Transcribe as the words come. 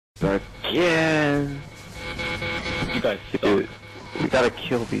Again. You guys suck. Dude, we gotta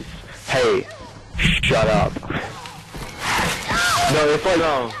kill these. Hey, shut up. No, it's like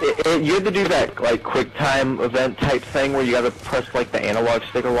you have to do that like quick time event type thing where you gotta press like the analog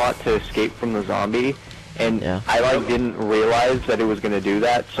stick a lot to escape from the zombie, and I like didn't realize that it was gonna do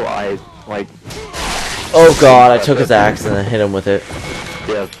that, so I like. Oh god! I took his axe and I hit him with it.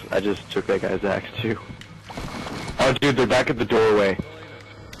 Yes, I just took that guy's axe too. Oh, dude, they're back at the doorway.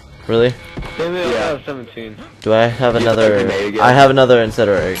 Really? Yeah. 17. Do I have another? I have another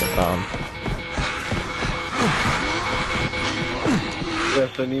incendiary bomb.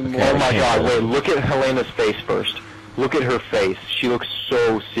 Yes, I need more. Oh my god, wait, look at Helena's face first. Look at her face. She looks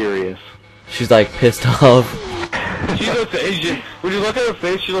so serious. She's like pissed off. She looks Asian. When you look at her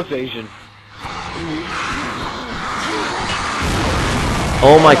face, she looks Asian.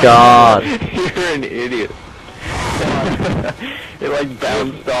 Oh my god. You're an idiot. It like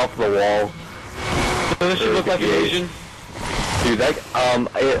bounced off the wall. Doesn't she look like an Asian? Dude, that, I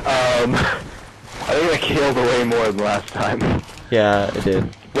think I killed way more than last time. Yeah, it did.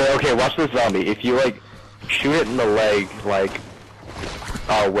 Wait, okay, watch this zombie. If you, like, shoot it in the leg, like...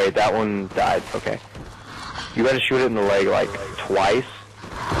 Oh, wait, that one died. Okay. You gotta shoot it in the leg, like, twice.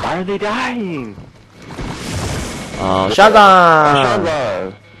 Why are they dying? Oh, shotgun!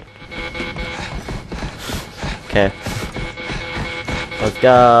 Shotgun! Okay. Let's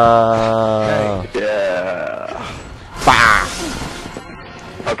go! Yeah. Bah!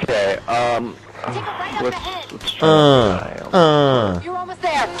 Okay, let's try You're almost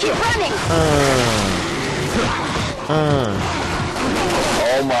there. Keep running.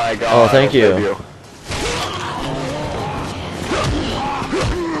 Oh my god. Oh, thank you.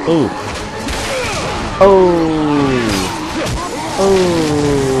 Ooh. Oh.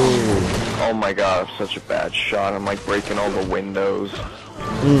 Oh my god, I'm such a bad shot. I'm like breaking all the windows.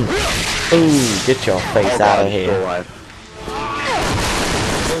 Ooh, get your face out of here. Still alive.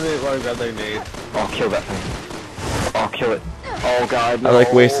 Oh, kill that thing. Oh, kill it. Oh god, no. I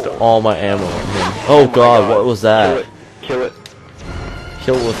like wasted all my ammo on him. Oh god, what was that? Kill it.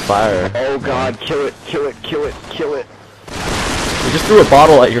 Kill it with fire. Oh god, kill it. Kill it. You just threw a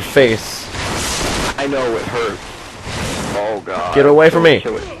bottle at your face. I know, it hurt. Oh god. Get away from me.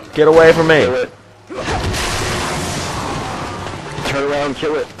 Kill it. Get away from me. Kill it. Turn around,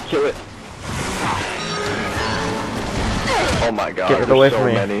 kill it. Oh my god, Get it away from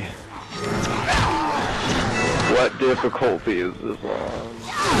me. Many. What difficulty is this on?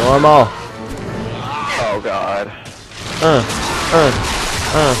 Normal. Oh god.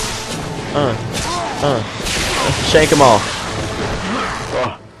 Shake them all.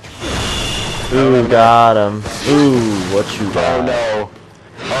 Oh. Ooh, got him. Ooh, what you got? Oh no.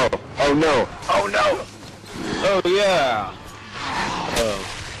 Oh no. Oh no. Oh yeah.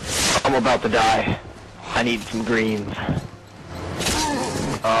 I'm about to die. I need some greens.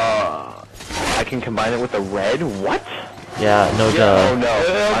 I can combine it with a red? What? Yeah, no duh. Oh no.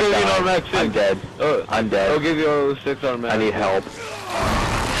 I'll give you an automatic six. I'm dead. I'm dead. I'll give you a 6 automatic. I need help.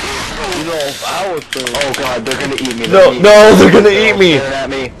 You know, if I was to... Oh god, they're gonna eat me. No, they're gonna eat me. They're staring at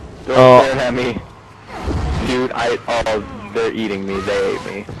me. They're staring at me. Dude, they're eating me. They ate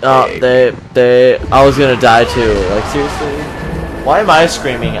me. I was gonna die too. Like, seriously? Why am I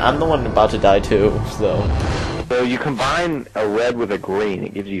screaming? I'm the one about to die too, so. So you combine a red with a green,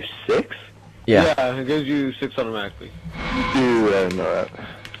 it gives you 6? Yeah. Yeah, it gives you 6 automatically. Dude, I didn't know that.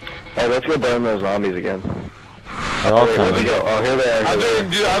 Hey, let's go burn those zombies again. They're all Here coming. we go. Oh, here they are. I've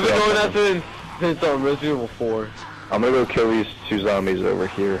been going after since Resident Evil 4. I'm gonna go kill these 2 zombies over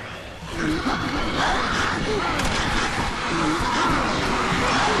here.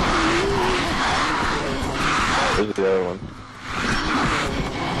 Where's the other one?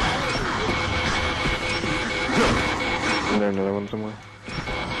 Isn't there another one somewhere?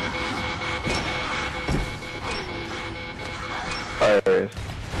 Oh, there he is.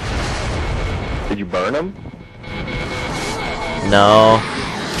 Did you burn him? No.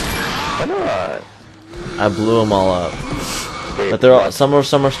 Why not? I blew them all up. Wait, But they're all, some are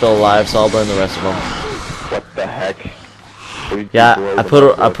still alive, so I'll burn the rest of them. What the heck? Yeah, I put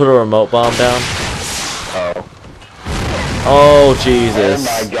a remote bomb down. Oh. Oh Jesus.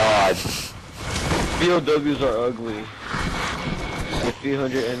 Oh my god. POWs are ugly. The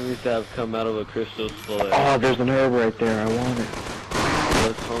 300 enemies that have come out of a crystal skull. Oh, there's an herb right there. I want it.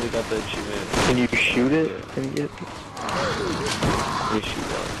 Let's only got the achievement. Can you shoot it and get We shoot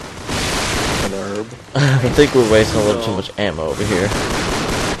one. an herb? I think we're wasting a little too much ammo over here.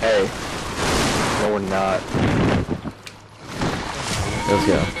 Hey. No, we're not. Let's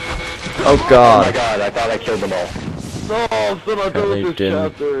go. Oh god. Oh my god, I thought I killed them all. No, I'm still not done with this Apparently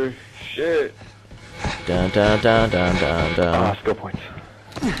chapter. Shit. Dun dun dun dun dun dun. Skill points.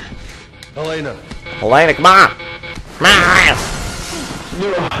 Helena. Helena, come on! Come on!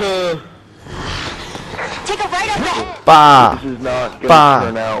 Take a right up ahead. Bah! This is not gonna Bah.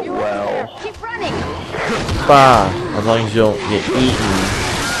 turn out You're almost there. well. Keep running. Bah! As long as you don't get eaten.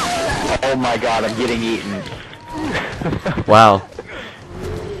 Oh my god, I'm getting eaten. Wow.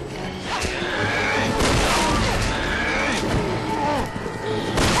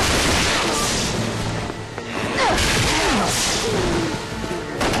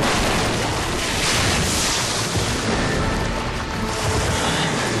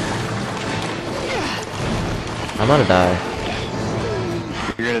 I'm gonna die.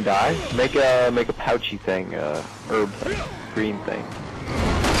 You're gonna die? Make a pouchy thing, herb green thing.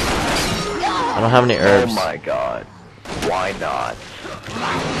 I don't have any herbs. Oh my god. Why not?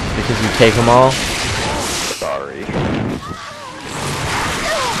 Because you take them all? Sorry.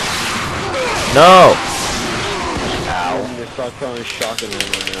 No! Ow. I'm gonna start throwing shotgun ammo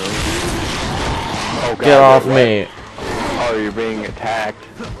now. Oh god. Get off wait, me. what? Oh, you're being attacked.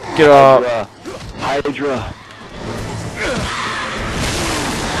 Get off. Hydra.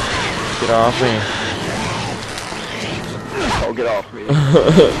 Get off me. Oh, get off me.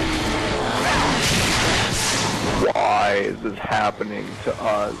 Why is this happening to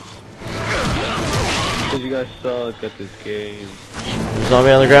us? Because you guys suck at this game. Zombie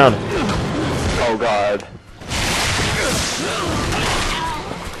on the ground. Oh god.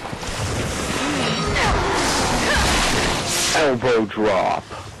 Elbow drop.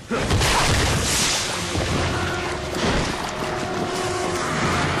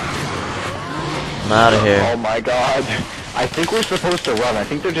 I'm out of here. Oh my god. I think we're supposed to run. I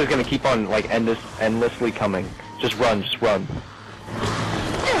think they're just gonna keep on like endlessly coming. Just run, just run.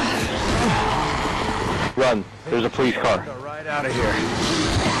 Run. There's a police car. Right out of here.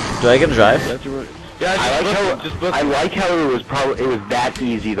 Do I get to drive? You have to run. Yeah, I like how it was that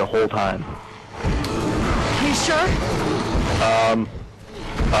easy the whole time. You sure?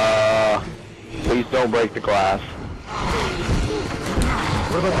 Please don't break the glass.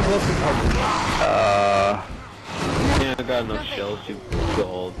 What about the glove compartment? Yeah, I got enough shells to kill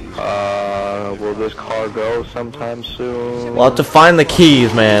all these. Will this car go sometime soon? We'll have to find the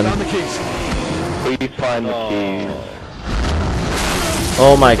keys, man. Found the keys. Please find the keys.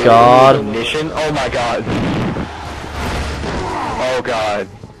 Oh my god. Ignition? Oh my god. Oh god.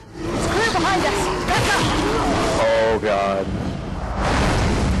 It's clear behind us. Back up. Oh god.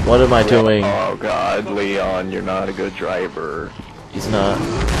 What am I doing? Oh god, Leon, you're not a good driver. He's not.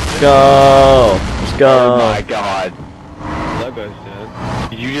 Let's go. Let's Oh go. my god. That guy's dead.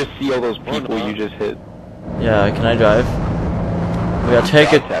 Did you just see all those people you just hit? Yeah, can I drive? We gotta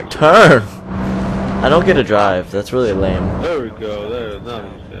take God, a taxi. turn. I don't get to drive. That's really lame. There we go. There. Now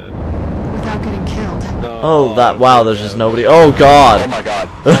he's dead. Without getting killed. No, Oh, that. Wow, there's just nobody. Oh god. Oh my god.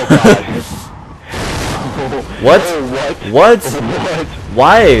 Oh god. What? Oh, What? what? What?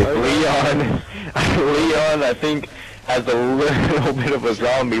 Why? Leon, I think, has a little bit of a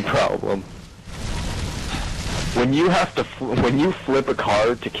zombie problem. When you have to, when you flip a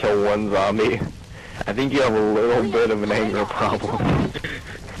car to kill one zombie, I think you have a little bit of an anger problem.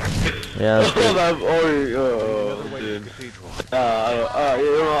 Yeah. That's Hold good. on, dude. You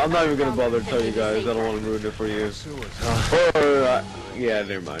know, I'm not even gonna bother to tell you guys. I don't want to ruin it for you. Yeah,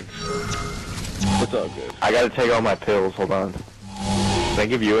 never mind. It's all good. I gotta take all my pills. Hold on. Can I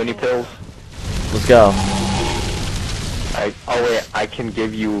give you any pills? Let's go. Oh wait, I can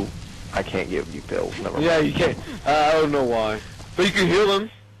give you. I can't give you pills. Never mind. Yeah, you can't. I don't know why, but you can heal them.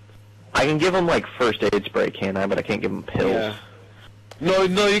 I can give them like first aid spray, can't I? But I can't give them pills. Yeah. No,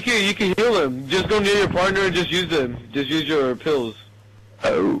 you can. You can heal them. Just go near your partner and just use them. Just use your pills.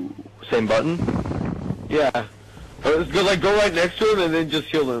 Oh, same button. Yeah. It's good. Like go right next to him and then just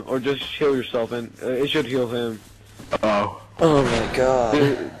heal him, or just heal yourself, and it should heal him. Oh. Oh my god.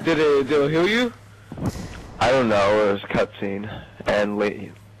 Did it heal you? I don't know. It was a cutscene, and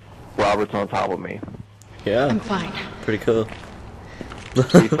Robert's on top of me. Yeah. I'm fine. Pretty cool. We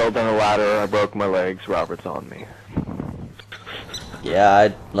fell down a ladder. I broke my legs. Robert's on me. Yeah,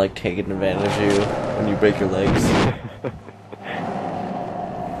 I'd like taking advantage of you when you break your legs.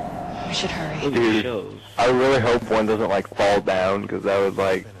 We should hurry. Dude, Shows. I really hope one doesn't like fall down, because that would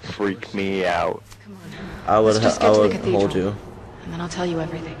like freak me out. Come on. I would. Let's just get to the hold cathedral. you. And then I'll tell you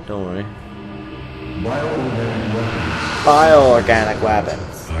everything. Don't worry. Bioorganic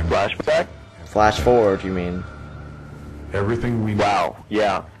weapons. Flashback? Flash forward, you mean? Everything we know. Wow.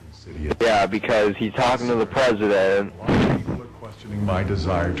 Yeah. City. Yeah, because he's talking to the president. questioning my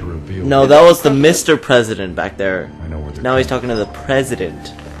desire to reveal. No, that was the Mr. President back there. I know where they're Now he's talking to the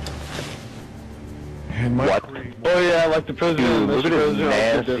president. And my What? Oh yeah, like the president. Dude, look at his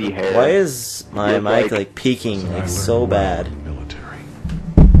nasty hair. Why is my Look mic like- like peaking I like learned so well bad? in the military.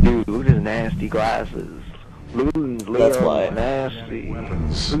 Dude, look at his nasty glasses. Look at his That's why. nasty.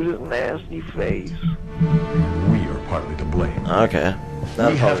 Weapons. Look at his nasty face. We are partly to blame. Okay.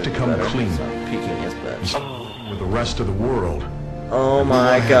 That'll We have probably to be come better. clean. So peaking is bad. With the rest of the world. Oh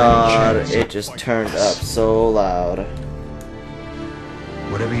my god, it just turned up so loud.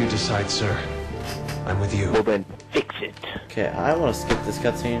 Whatever you decide, sir, I'm with you. Well then, fix it. Okay, I want to skip this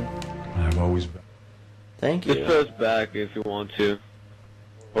cutscene. I've always been. Thank Just you. press back if you want to.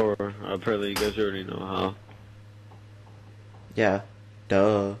 Or apparently you guys already know how. Yeah.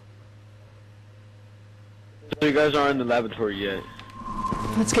 Duh. So you guys aren't in the laboratory yet.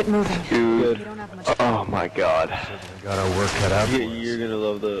 Let's get moving. Dude, We don't have much oh my god. We got our work cut out for You're us. gonna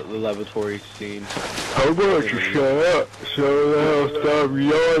love the laboratory scene. How about you shut up? So the hell stop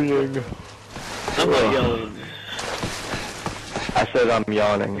yawning. I'm not yelling. I said I'm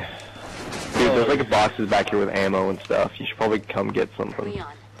yawning. Dude, there's like boxes back here with ammo and stuff. You should probably come get something.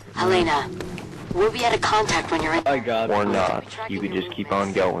 Leon. Helena. We'll be out of contact when you're in. I got Or it. not. You could just keep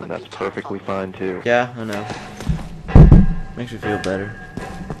on going. That's perfectly fine too. Yeah, I know. Makes me feel better.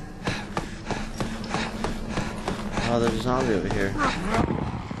 Oh, there's a zombie over here.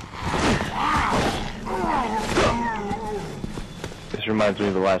 This reminds me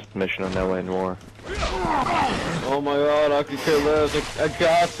of the last mission on No Way War. Oh my god, I could care less. I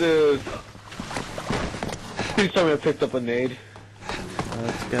got this. Please tell me I picked up a nade.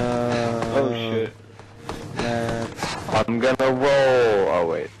 Let's go. Oh shit. Let's... I'm gonna roll. Oh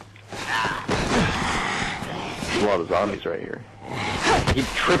wait. There's a lot of zombies right here. I keep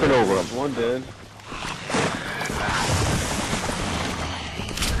tripping over them. One dead.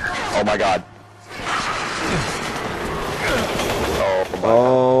 Oh my god. Oh my god.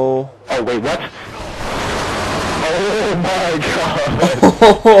 Oh. Oh wait, what? Oh my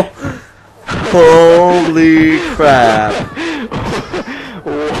god. Holy crap.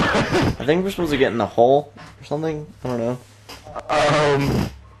 I think we're supposed to get in the hole or something. I don't know.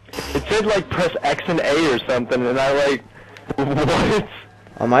 It said like press X and A or something, and I like, what?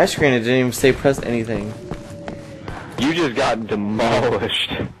 On my screen, it didn't even say press anything. You just got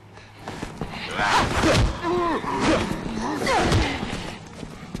demolished.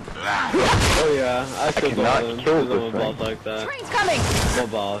 Oh yeah, I still cannot don't kill I'm this a thing. boss like that. Train's coming! I'm a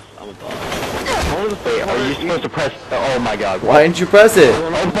boss. I'm a boss. Wait, are you supposed to press? Oh my god. Why didn't you press it? Oh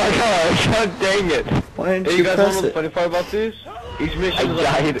my god, god dang it. Why didn't Hey, you you guys press want to know the it? funny part about this? Each mission I is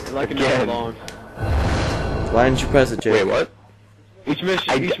died like an again. hour long. Why didn't you press it, Jake? Wait, what? Each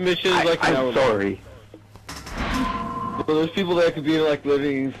mission is like an hour I'm sorry. long. So there's people that could be like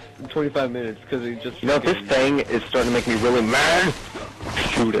literally 25 minutes because they just. You know, this thing is starting to make me really mad.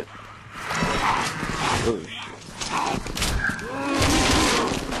 Shoot it. Oh shit.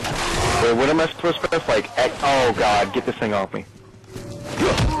 Wait, what am I supposed to press? Like, X? Oh god, get this thing off me.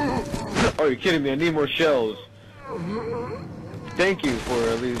 Oh, you're kidding me! I need more shells. Thank you for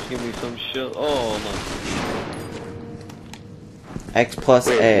at least giving me some shells. Oh no. X plus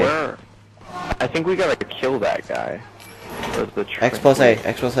Wait, A. where? I think we gotta kill that guy. Where's the X plus A.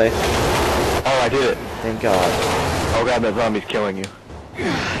 X plus A. Oh, I did it. Thank God. Oh god, that zombie's killing you.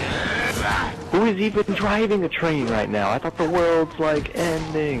 Who is even driving a train right now? I thought the world's like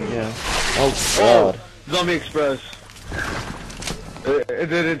ending. Yeah. Oh Oh, God. Zombie Express. It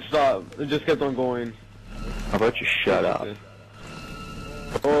didn't stop. It just kept on going. How about you shut up?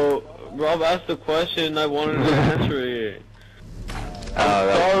 Oh, Rob asked a question. I wanted to answer it.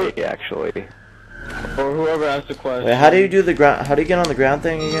 That's me, actually. Or whoever asked the question. Wait, how do you do the ground? How do you get on the ground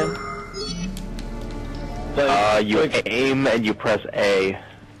thing again? You aim and you press A.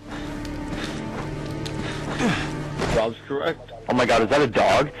 Rob's correct. Oh my god, is that a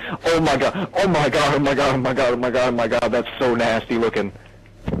dog? Oh my god, oh my god, oh my god, oh my god, oh my god, oh my god, that's so nasty looking.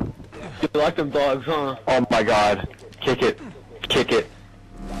 You like them dogs, huh? Oh my god. Kick it. Kick it.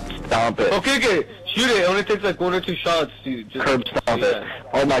 Stomp it. Oh, kick it! Shoot it! It only takes like 1 or 2 shots to just Curb stomp it.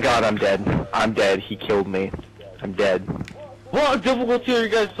 Oh my god, I'm dead. I'm dead. He killed me. I'm dead. What difficulty are you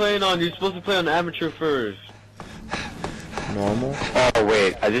guys playing on? You're supposed to play on amateur first. Normal. Oh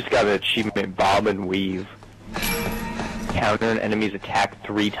wait, I just got an achievement, bob and weave. Counter an enemy's attack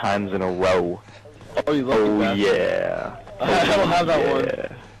 3 times in a row. Oh, you lucky Oh bastard. yeah. I don't have that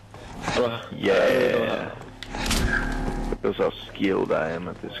yeah. one. Yeah. That's how skilled I am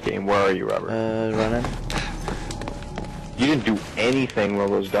at this game. Where are you, Robert? Running. You didn't do anything while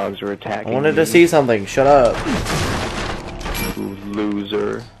those dogs were attacking I wanted me. to see something. Shut up. You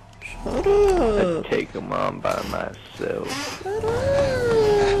loser. Shut up. I'd take him on by myself.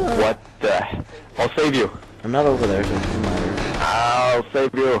 What the? I'll save you. I'm not over there, so it doesn't matter. I'll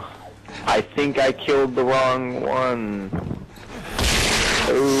save you. I think I killed the wrong one.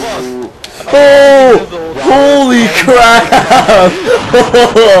 Ooh. Oh! Holy crap!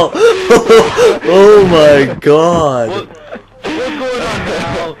 Oh my god! What's going on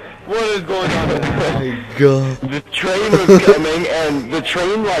now? What is going on now? Oh my god. The train was coming, and the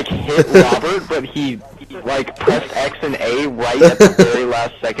train, like, hit Robert, but he, like, pressed X and A right at the very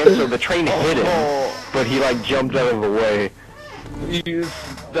last second, so the train hit him, but he, like, jumped out of the way.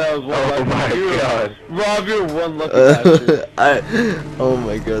 That was one Oh my god. Rob, you're one lucky bastard. Oh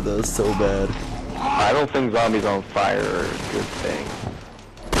my god, that was so bad. I don't think zombies on fire are a good thing.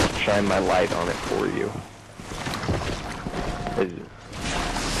 Shine my light on it for you.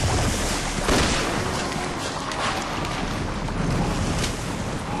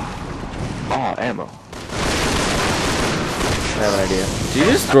 Oh, ammo. I have an idea. Did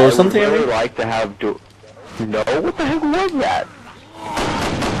you just throw something I at would me? really like to have No, what the heck was that?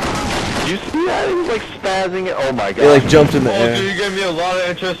 Did you see that? He was like spazzing it. Oh my god. They like jumped in the air. Dude, you gave me a lot of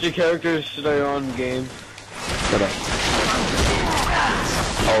interesting characters that are on the game. Shut up.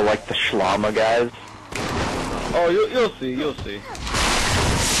 Oh, like the Shlama guys? Oh, you'll see, you'll see.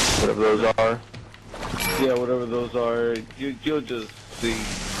 Whatever those are. Yeah, whatever those are, you'll just see.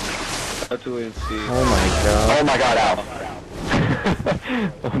 That's what we see. Oh my god. Oh my god, ow.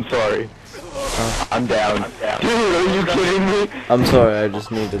 I'm sorry. I'm down. Dude, are you kidding me? I'm sorry, I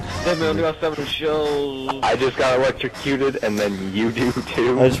just needed. Damn, we only got 7 shells. I just got electrocuted, and then you do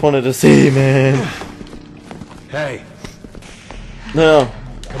too. I just wanted to see, man. Hey, No.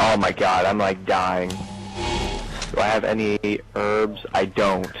 Oh my god, I'm like dying. Do I have any herbs? I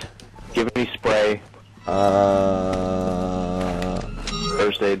don't. Give me spray.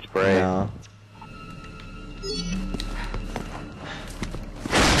 First aid spray. No.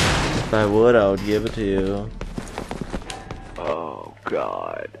 If I would, I would give it to you. Oh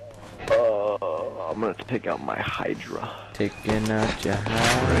god. I'm gonna take out my Hydra. Taking out your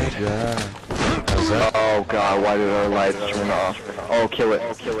Hydra. how's that? Oh god, why did our lights turn off? Oh, kill it.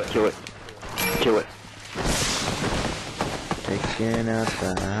 Kill it. Kill it. Kill it. Taking out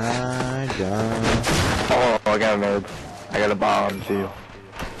the Hydra. Oh, I got an herb. I got a bomb too.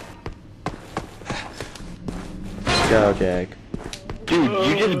 Go, Jack. Dude,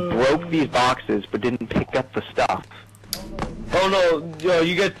 you just broke these boxes but didn't pick up the stuff. Oh no, yo,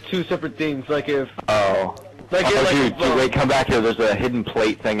 you get 2 separate things, like if... Oh. Like Oh, if, dude, wait, come back here. There's a hidden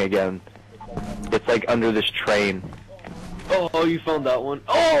plate thing again. It's like under this train. Oh, you found that one.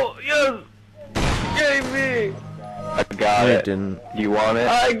 Oh, yes! Gave me! I got I it. didn't. Do you want it?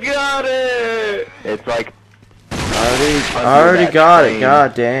 I got it! It's like... I already that got train. it.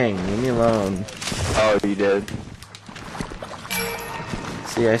 God dang. Leave me alone. Oh, you did.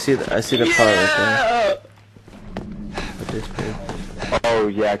 See, I see the part right Yeah! there. Put this here. Oh,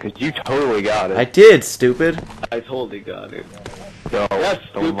 yeah, because you totally got it. I did, stupid. I totally got it. No, That's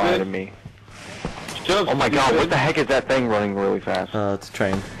don't lie to stupid. me. Jump, Oh my god, stupid. what the heck is that thing running really fast? It's a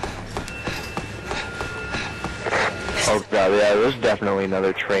train. Oh god, yeah, there's definitely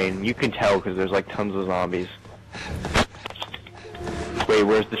another train. You can tell because there's like tons of zombies. Wait,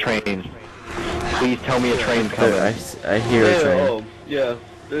 where's the train? Please tell me a train's coming. I hear a train. Oh, yeah.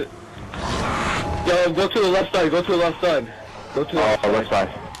 Yo, go to the left side, go to the left side. Go to the left Oh, side. left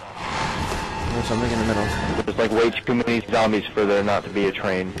side. There's something in the middle. There's like way too many zombies for there not to be a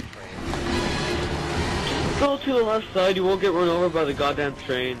train. Go to the left side, you won't get run over by the goddamn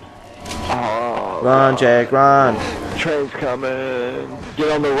train. Oh, Run, Jack, run. train's coming.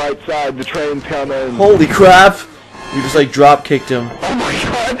 Get on the right side, the train's coming. Holy crap! You just like drop kicked him. Oh my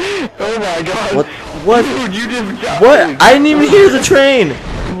god! Oh my god! What? What? Dude, you just got What? me. I didn't even hear the train.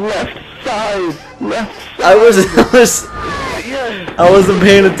 Left side! Left side! I Yeah. wasn't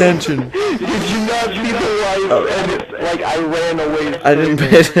paying attention. Did you not see the light? And it's like I ran away. I didn't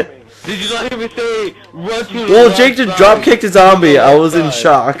pay attention. Did you not even say run to the Well, left Jake just side? drop kicked a zombie. I was in Left side.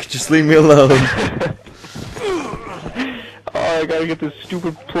 shock. Just leave me alone. Oh, I gotta get this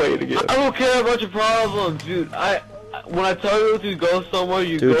stupid plate again. I don't care about your problems, dude. When I tell you to go somewhere,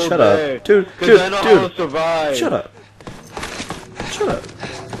 you Dude, go shut there. up. Dude, Because I know how dude. to survive. Shut up. Shut up.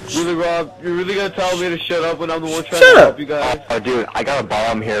 Really, Rob? You're really gonna tell me to shut up when I'm the one trying Shut to up. help you guys? Oh, dude, I got a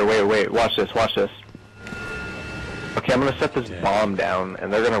bomb here. Wait, watch this, watch this. Okay, I'm gonna set this bomb down,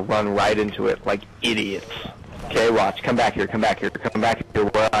 and they're gonna run right into it like idiots. Okay, watch. Come back here, come back here, come back here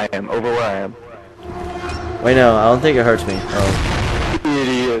where I am, over where I am. Wait, no, I don't think it hurts me. Oh,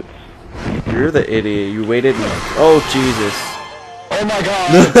 Idiots. you're the idiot. You waited and... Oh, Jesus. Oh my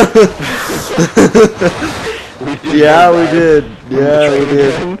god! Yeah, we did. Yeah, we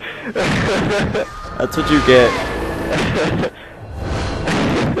did. That's what you get.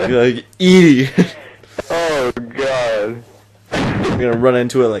 You're like, idiot. Oh god. We're gonna run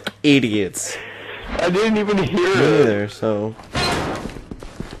into it like idiots. I didn't even hear Me it. neither, so...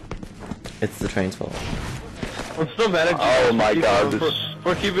 It's the train's fault. I'm still mad at you. Oh my god, this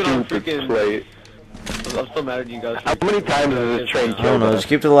for keeping on stupid freaking. plate. I'm still mad at you guys. How many times has this train I don't killed know, us? just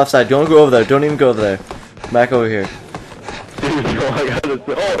keep to the left side. Don't go over there. Don't even go over there. Back over here. Dude, oh my god, it's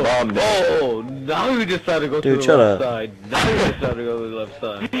bomb down. Oh, now you decided to go Dude, to the shut left up. side. Now you decided to go to the left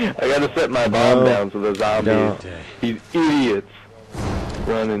side. I gotta set my bomb No. down so the zombies, Don't. these idiots,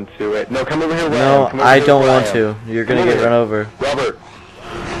 run into it. No, come over here, Ryan. No, Come over I here, don't want Ryan. to. You're gonna Come get over run here. over. Robert,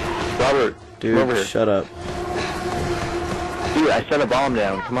 come over Dude, here. shut up. Dude, I set a bomb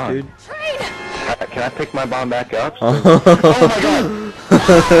down. Come on. Dude. Can I pick my bomb back up? Oh my god!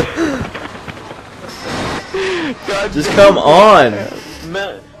 God Just damn come it. on!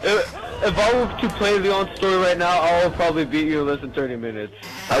 Man, if I were to play the on story right now, I would probably beat you in less than 30 minutes.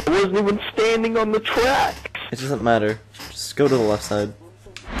 I wasn't even standing on the tracks. It doesn't matter. Just go to the left side.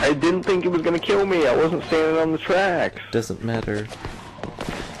 I didn't think it was gonna kill me. I wasn't standing on the tracks. Doesn't matter.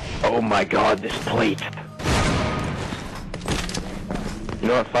 Oh my god, this plate. You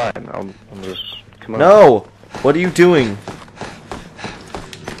know what? Fine. I'll just come on. No! What are you doing?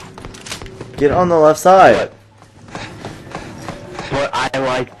 Get on the left side. But I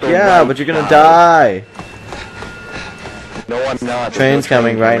like the Yeah, right but you're gonna side. die. No, I'm not. There's Train's no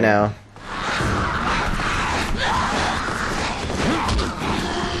train coming right now.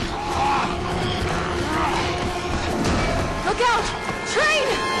 Look out!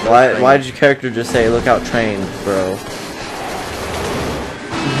 Train! Why did your character just say, look out, train, bro?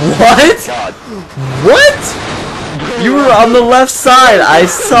 What? God. What? You were on the left side. I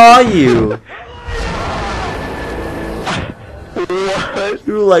saw you. What?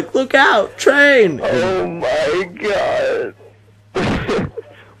 You were like, look out, train. Oh my god.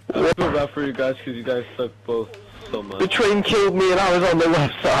 I feel bad for you guys because you guys suck both so The much. train killed me and I was on the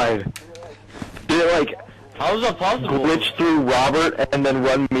left side. Did it like How is that possible? glitch through Robert and then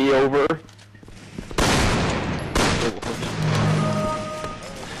run me over?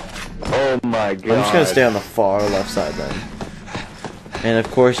 Oh my god. I'm just gonna stay on the far left side then. And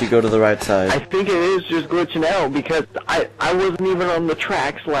of course you go to the right I side. think it is just glitching out because I wasn't even on the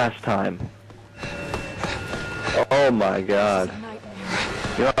tracks last time. Oh my god.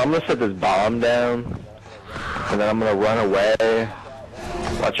 You know, I'm gonna set this bomb down, and then I'm gonna run away.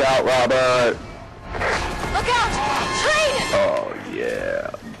 Watch out, Robert! Look out! Train! Oh yeah,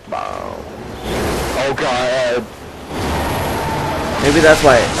 bomb. Oh god. Maybe that's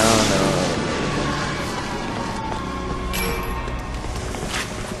why.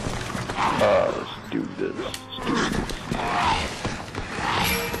 Oh Let's do this.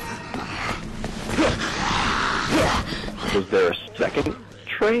 Was there a second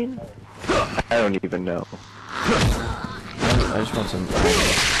train? I don't even know. no. I just want some.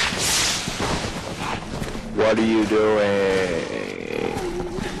 What are you doing?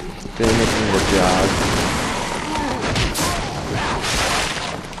 Really making the job.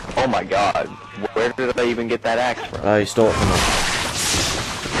 Oh my god. Where did I even get that axe from? You stole it from me.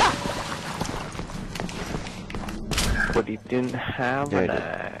 But he didn't have Yeah, an I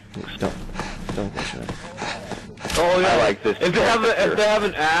axe. Don't question it. Oh yeah, I like this If they character. have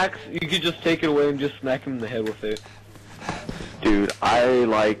an axe, you could just take it away and just smack him in the head with it. Dude, I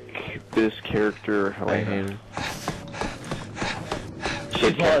like this character. I hate it.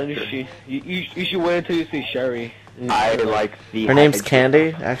 She's hot, isn't she? You should wait until you see Sherry. I like the. Her name's Hydra.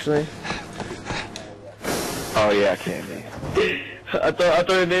 Candy, actually. Oh yeah, Candy. I thought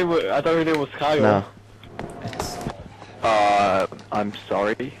her name was Kyle. No. It's I'm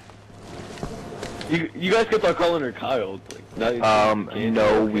sorry. You guys kept on calling her Kyle. Like, Candy, No,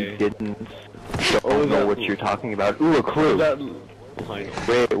 okay. we didn't. Oh, Don't know that- what you're talking about. Ooh, a clue. That, I know.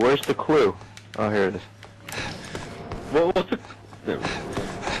 Wait, where's the clue? Oh, here it is. What's the? Never.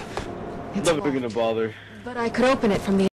 I'm never gonna bother. But I could open it from the